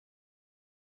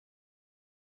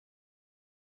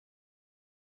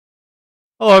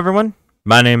Hello everyone,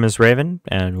 my name is Raven,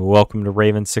 and welcome to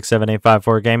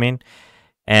Raven67854 Gaming,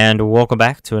 and welcome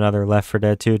back to another Left 4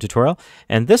 Dead 2 tutorial.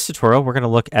 In this tutorial, we're going to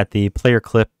look at the player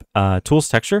clip tools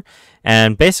texture,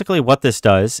 and basically what this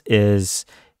does is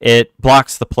it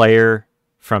blocks the player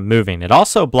from moving. It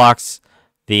also blocks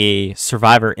the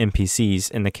survivor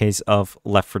NPCs in the case of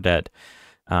Left 4 Dead.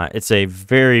 It's a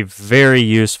very, very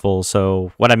useful,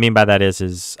 so what I mean by that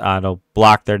is it'll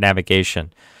block their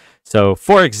navigation. So,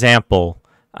 for example,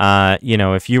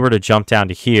 if you were to jump down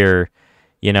to here,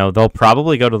 they'll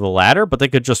probably go to the ladder, but they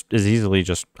could just as easily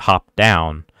just hop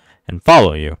down and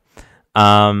follow you.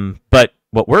 But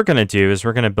what we're going to do is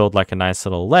we're going to build like a nice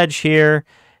little ledge here,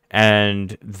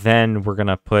 and then we're going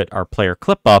to put our player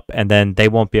clip up, and then they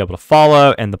won't be able to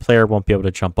follow, and the player won't be able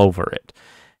to jump over it.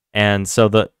 And so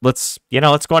let's go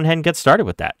ahead and get started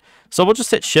with that. So we'll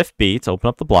just hit Shift B to open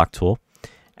up the block tool,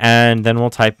 and then we'll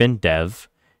type in dev.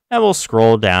 And we'll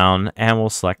scroll down and we'll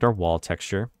select our wall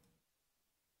texture.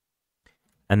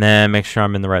 And then make sure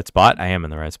I'm in the right spot. I am in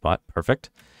the right spot. Perfect.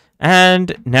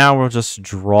 And now we'll just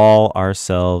draw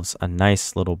ourselves a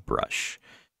nice little brush.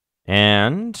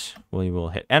 And we will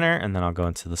hit enter, and then I'll go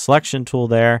into the selection tool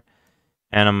there.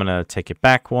 And I'm going to take it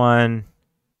back one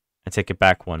and take it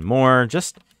back one more.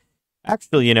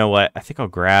 Actually, you know what? I think I'll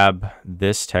grab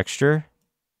this texture.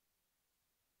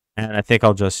 And I think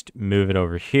I'll just move it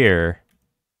over here.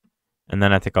 And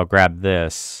then I think I'll grab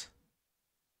this.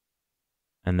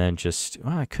 And then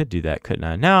well, I could do that, couldn't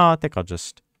I? No, I think I'll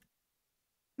just...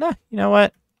 Nah, you know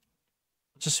what?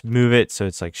 Just move it so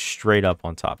it's like straight up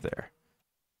on top there.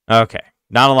 Okay.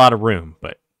 Not a lot of room,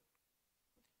 but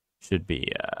should be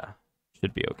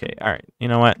okay. All right. You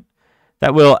know what?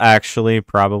 That will actually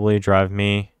probably drive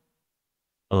me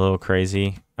a little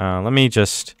crazy. Let me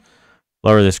just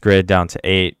lower this grid down to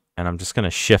 8, and I'm just going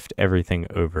to shift everything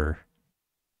over.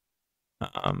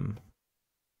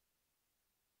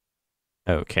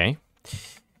 Okay.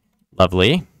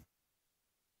 Lovely.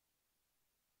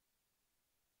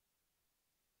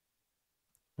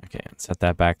 Okay, set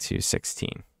that back to 16.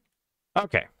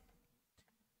 Okay.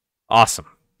 Awesome.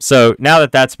 So now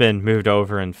that that's been moved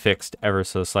over and fixed ever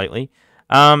so slightly,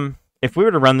 if we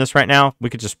were to run this right now,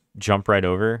 we could just jump right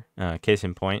over, case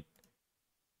in point.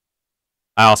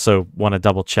 I also want to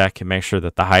double check and make sure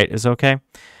that the height is okay.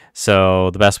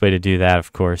 So the best way to do that,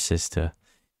 of course, is to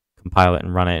compile it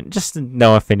and run it, just to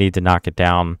know if I need to knock it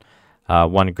down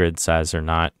one grid size or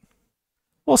not.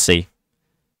 We'll see.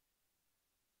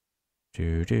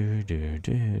 You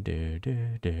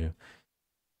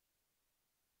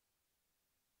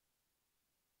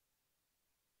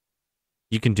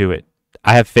can do it.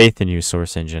 I have faith in you,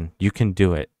 Source Engine. You can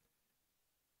do it.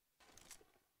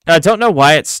 I don't know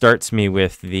why it starts me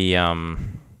with the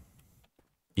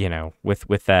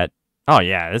with that. Oh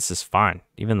yeah, this is fine.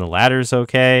 Even the ladder's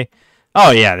okay.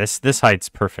 Oh yeah, this height's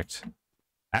perfect.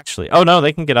 Actually, oh no,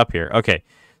 they can get up here. Okay,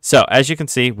 so as you can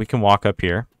see, we can walk up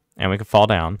here and we can fall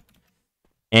down.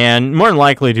 And more than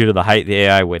likely, due to the height, the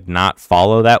AI would not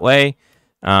follow that way.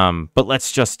 But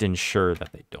let's just ensure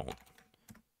that they don't.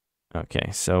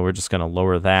 Okay, so we're just gonna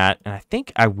lower that, and I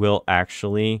think I will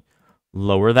actually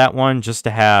lower that one just to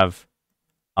have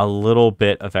a little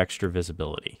bit of extra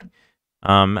visibility.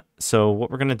 So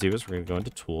what we're going to do is we're going to go into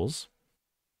Tools,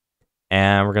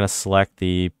 and we're going to select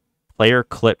the Player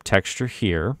Clip texture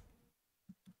here.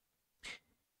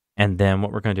 And then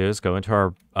what we're going to do is go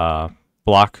into our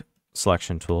Block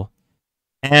Selection tool,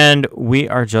 and we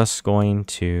are just going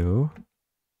to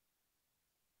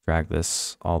drag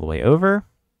this all the way over.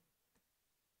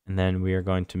 And then we are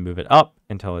going to move it up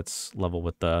until it's level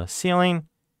with the ceiling.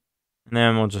 And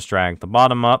then we'll just drag the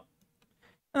bottom up,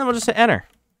 and then we'll just hit enter.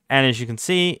 And as you can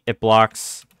see, it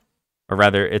blocks, or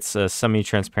rather, it's a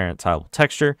semi-transparent tileable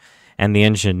texture, and the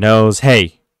engine knows,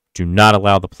 hey, do not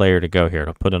allow the player to go here.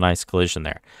 It'll put a nice collision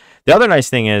there. The other nice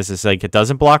thing is like it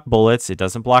doesn't block bullets, it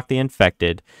doesn't block the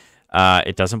infected,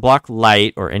 it doesn't block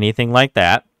light or anything like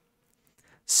that.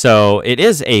 So it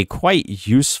is a quite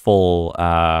useful,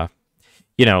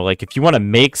 like if you want to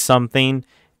make something,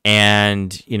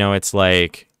 and it's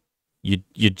like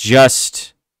you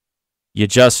just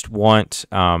want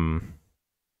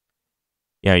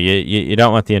you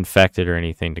don't want the infected or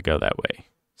anything to go that way.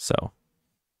 So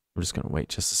we're just gonna wait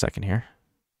just a second here,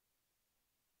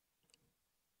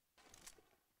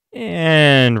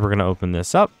 and we're gonna open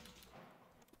this up.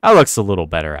 That looks a little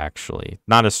better, actually.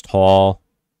 Not as tall.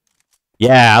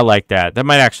 Yeah, I like that. That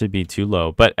might actually be too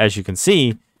low, but as you can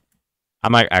see, I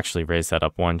might actually raise that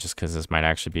up one just because this might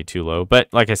actually be too low. But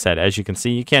like I said, as you can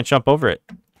see, you can't jump over it.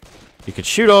 You could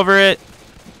shoot over it,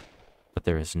 but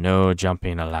there is no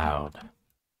jumping allowed.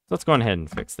 So let's go ahead and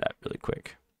fix that really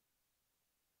quick.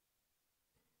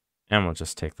 And we'll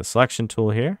just take the selection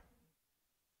tool here,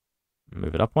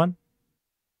 move it up one,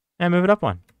 and move it up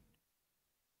one.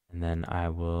 And then I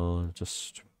will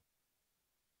just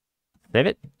save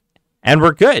it. And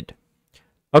we're good.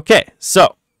 Okay,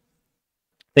 so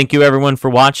thank you everyone for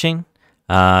watching.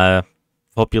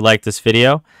 Hope you liked this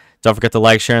video. Don't forget to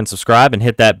like, share, and subscribe, and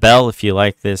hit that bell if you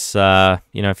like this. If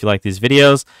you like these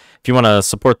videos. If you want to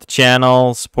support the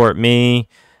channel, support me,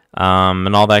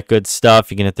 and all that good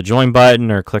stuff, you can hit the join button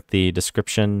or click the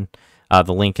description,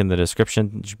 the link in the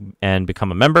description, and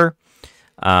become a member.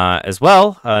 As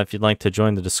well, if you'd like to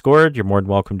join the Discord, you're more than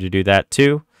welcome to do that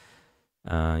too.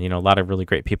 A lot of really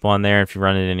great people on there. If you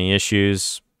run into any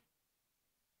issues,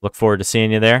 look forward to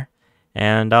seeing you there.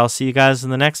 And I'll see you guys in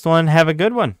the next one. Have a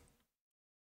good one.